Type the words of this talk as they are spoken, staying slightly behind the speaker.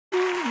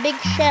Big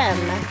Shem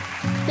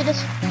to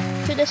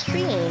the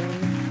stream.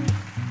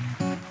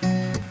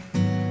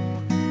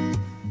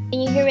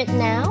 Can you hear it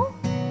now?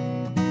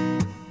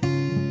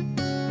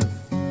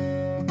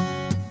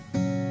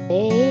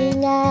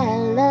 Saying I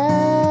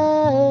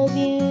love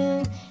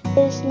you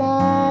is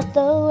not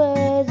the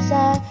words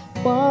I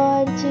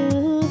want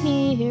to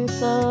hear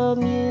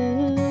from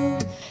you.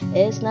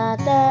 It's not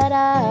that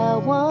I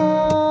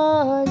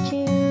want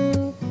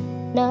you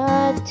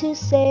not to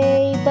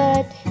say,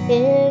 but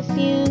if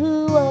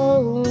you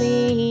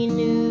only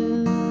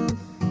knew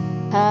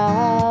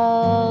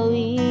how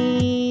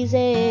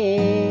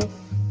easy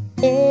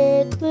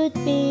it would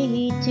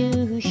be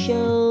to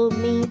show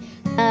me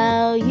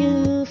how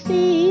you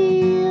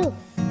feel.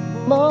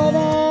 More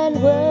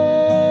than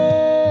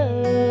words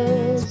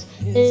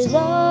is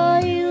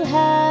all you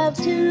have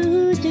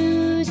to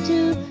do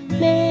to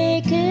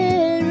make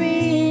it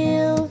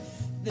real.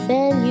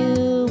 Then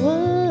you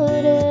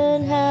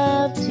wouldn't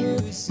have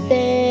to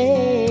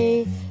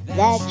say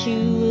that you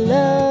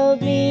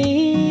love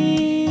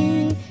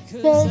me,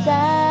 'cause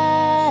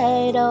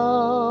I'd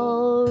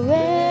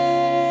already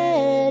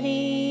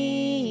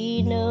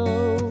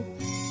know.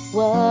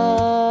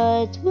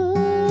 What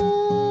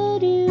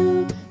would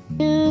you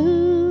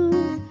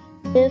do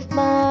if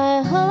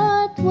my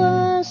heart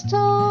was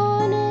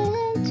torn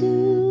in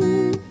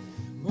two?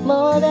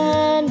 More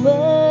than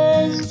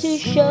words to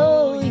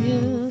show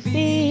you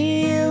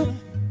feel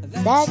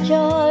that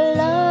your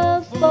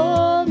love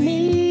for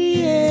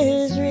me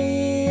is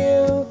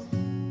real.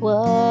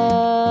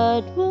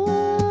 What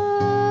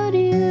would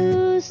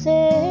you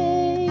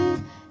say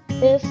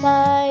if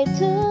I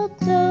took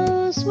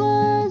those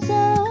words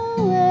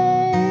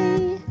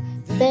away?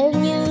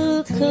 Then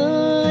you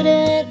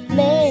couldn't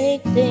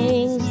make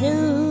things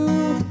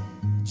new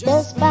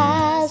just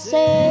by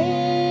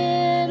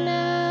saying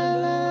I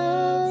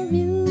love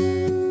you.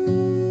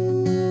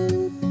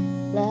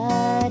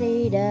 La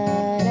di da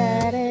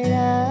da da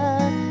da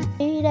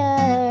di da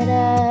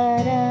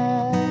da da.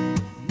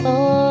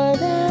 More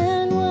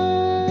than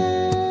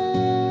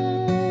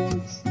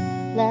once.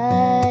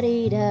 La di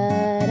da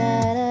da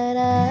da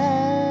da.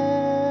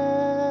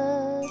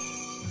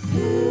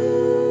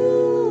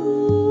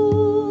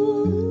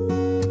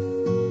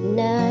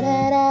 Now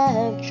that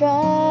I've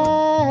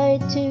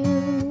tried to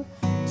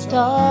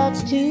talk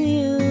to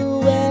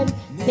you and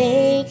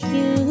make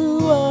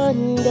you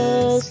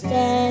understand,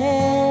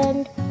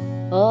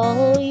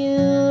 all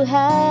you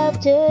have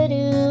to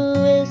do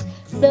is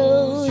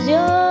close your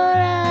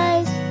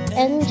eyes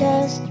and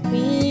just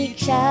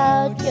reach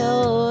out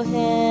your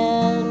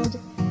hand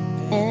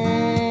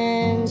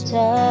and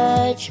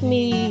touch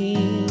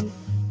me.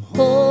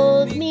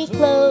 Hold me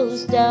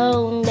close,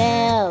 don't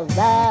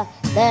ever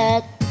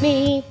let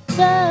me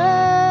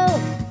go.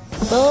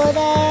 More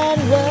than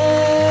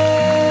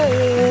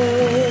words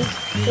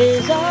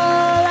is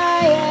all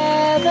I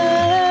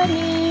ever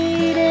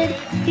needed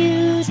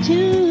you to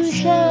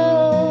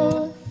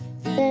show.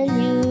 Then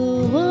you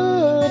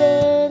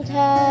wouldn't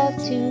have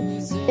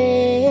to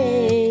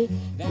say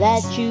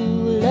that you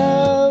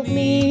love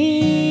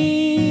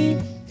me,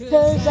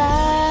 'cause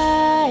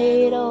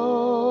I'd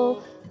already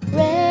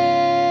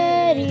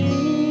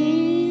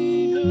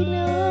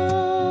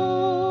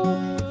know.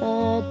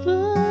 What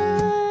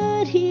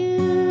would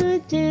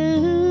you do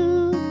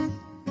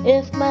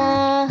if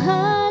my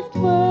heart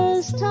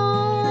was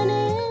torn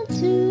in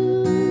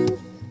two?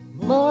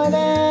 More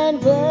than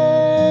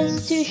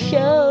words to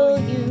show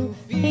you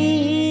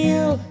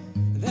feel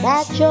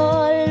that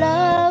your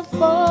love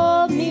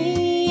for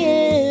me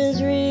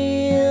is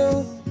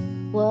real.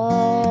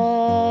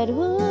 What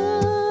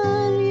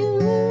would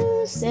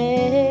you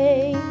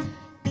say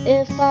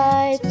if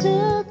I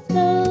took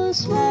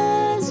those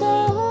words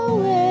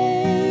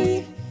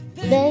away?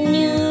 Then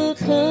you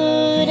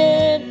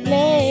couldn't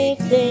make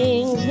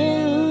things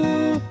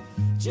new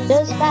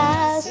just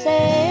by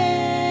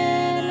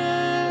saying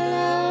I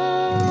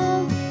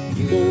love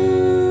you.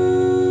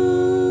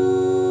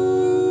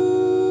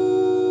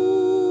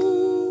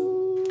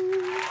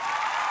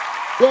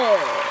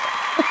 Good.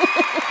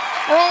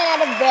 I'm running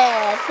out of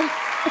breath.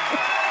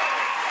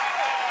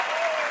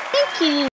 Thank you.